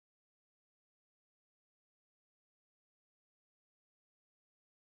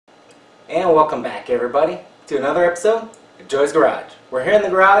And welcome back, everybody, to another episode of Joy's Garage. We're here in the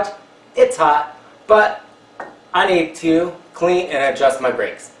garage. It's hot, but I need to clean and adjust my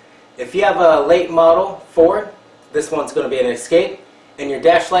brakes. If you have a late model Ford, this one's going to be an Escape, and your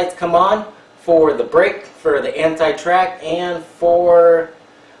dash lights come on for the brake, for the anti-track, and for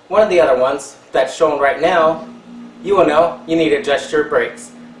one of the other ones that's shown right now, you will know you need to adjust your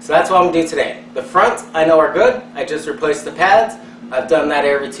brakes. So that's what I'm going to do today. The fronts I know are good. I just replaced the pads. I've done that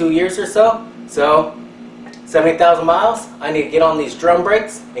every 2 years or so. So 70,000 miles, I need to get on these drum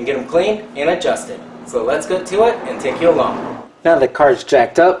brakes and get them cleaned and adjusted. So let's get to it and take you along. Now the car's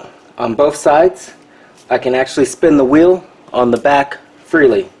jacked up on both sides, I can actually spin the wheel on the back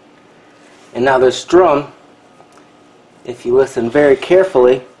freely. And now this drum, if you listen very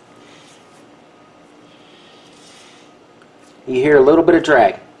carefully, you hear a little bit of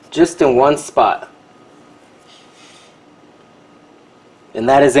drag just in one spot. And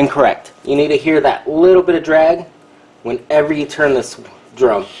that is incorrect. You need to hear that little bit of drag whenever you turn this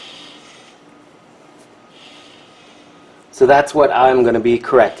drum. So that's what I'm going to be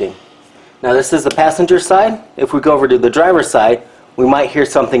correcting. Now this is the passenger side. If we go over to the driver's side, we might hear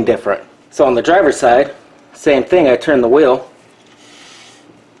something different. So on the driver's side, same thing, I turn the wheel.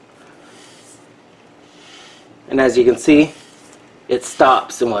 And as you can see, it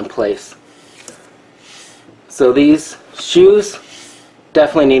stops in one place. So these shoes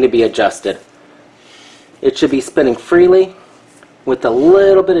definitely need to be adjusted. It should be spinning freely with a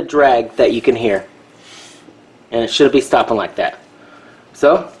little bit of drag that you can hear. And it shouldn't be stopping like that.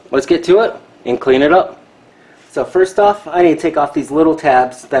 So let's get to it and clean it up. So first off, I need to take off these little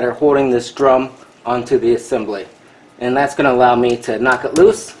tabs that are holding this drum onto the assembly. And that's going to allow me to knock it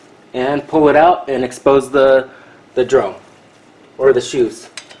loose and pull it out and expose the drum or the shoes.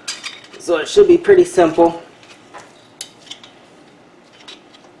 So it should be pretty simple.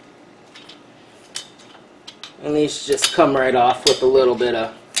 And these just come right off with a little bit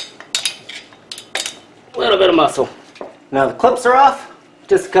of muscle. Now the clips are off,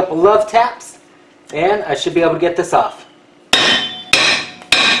 just a couple love taps, and I should be able to get this off.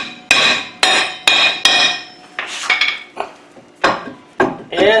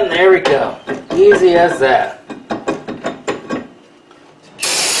 And there we go. Easy as that.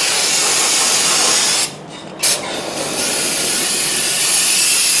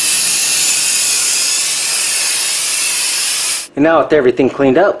 And now with everything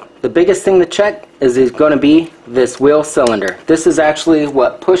cleaned up, the biggest thing to check is going to be this wheel cylinder. This is actually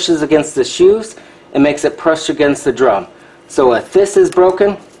what pushes against the shoes and makes it push against the drum. So if this is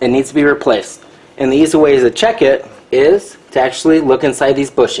broken, it needs to be replaced. And the easy way to check it is to actually look inside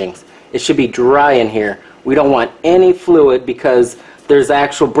these bushings. It should be dry in here. We don't want any fluid because there's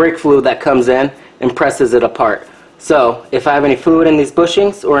actual brake fluid that comes in and presses it apart. So if I have any fluid in these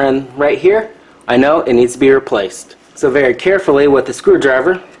bushings or in right here, I know it needs to be replaced. So very carefully with the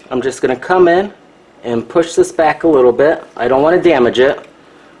screwdriver, I'm just going to come in and push this back a little bit. I don't want to damage it.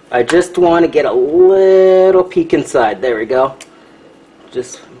 I just want to get a little peek inside. There we go.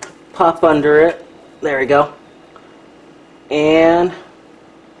 Just pop under it. There we go. And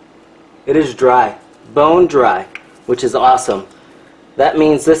it is dry. Bone dry, which is awesome. That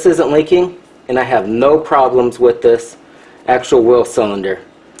means this isn't leaking and I have no problems with this actual wheel cylinder.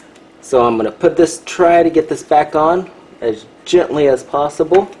 So I'm going to try to get this back on as gently as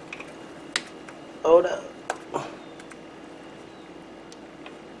possible. Hold up.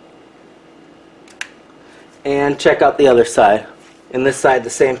 And check out the other side. And this side the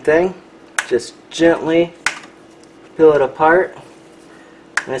same thing. Just gently peel it apart.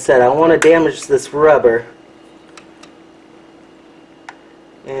 And I said I don't want to damage this rubber.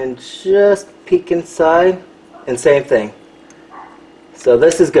 And just peek inside. And same thing. So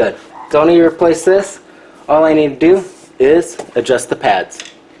this is good. Don't need to replace this. All I need to do is adjust the pads.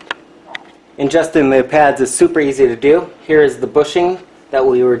 Adjusting the pads is super easy to do. Here is the bushing that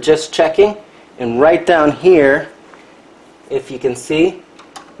we were just checking. And right down here, if you can see,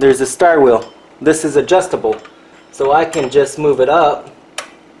 there's a star wheel. This is adjustable. So I can just move it up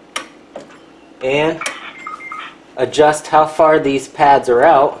and adjust how far these pads are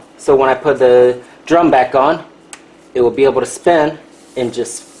out. So when I put the drum back on, it will be able to spin and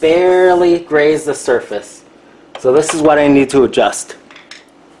just barely graze the surface. So this is what I need to adjust.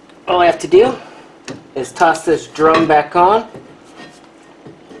 All I have to do is toss this drum back on.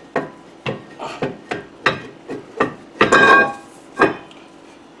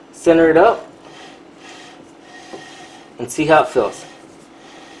 Center it up and see how it feels.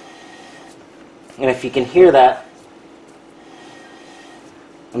 And if you can hear that,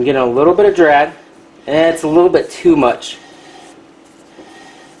 I'm getting a little bit of drag, and it's a little bit too much.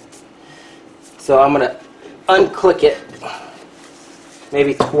 So I'm going to unclick it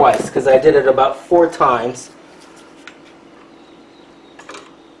maybe twice because I did it about 4 times.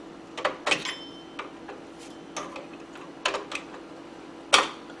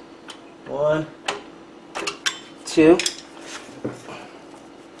 One, two.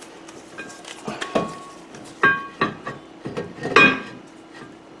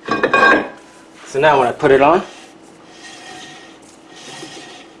 So now when I put it on,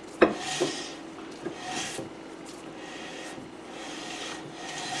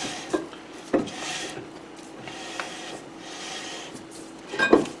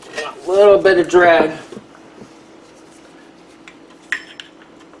 a little bit of drag.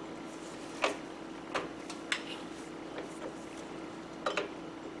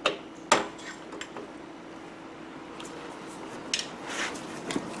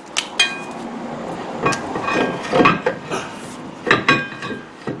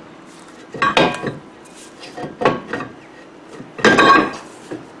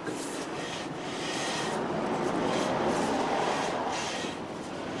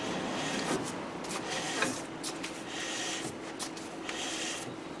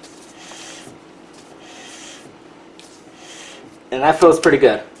 And that feels pretty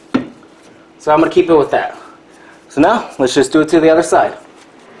good. So I'm going to keep it with that. So now, let's just do it to the other side.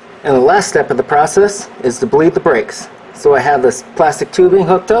 And the last step of the process is to bleed the brakes. So I have this plastic tubing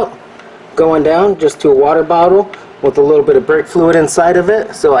hooked up, going down just to a water bottle with a little bit of brake fluid inside of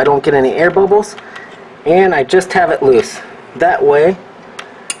it so I don't get any air bubbles. And I just have it loose. That way,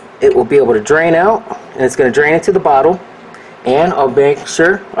 it will be able to drain out, and it's going to drain into the bottle. And I'll make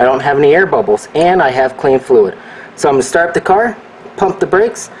sure I don't have any air bubbles, and I have clean fluid. So I'm going to start the car, pump the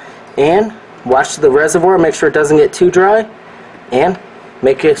brakes, and watch the reservoir, make sure it doesn't get too dry, and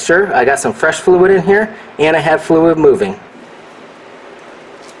make sure I got some fresh fluid in here, and I have fluid moving.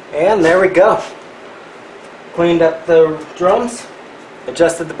 And there we go. Cleaned up the drums,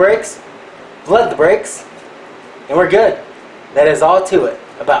 adjusted the brakes, bled the brakes, and we're good. That is all to it.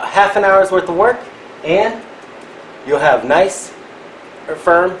 About half an hour's worth of work, and you'll have nice, or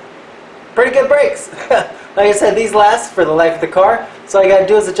firm, pretty good brakes. Like I said, these last for the life of the car, so all you gotta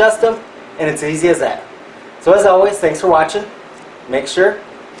do is adjust them, and it's easy as that. So as always, thanks for watching. Make sure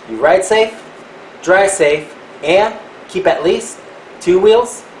you ride safe, drive safe, and keep at least 2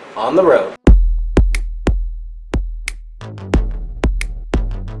 wheels on the road.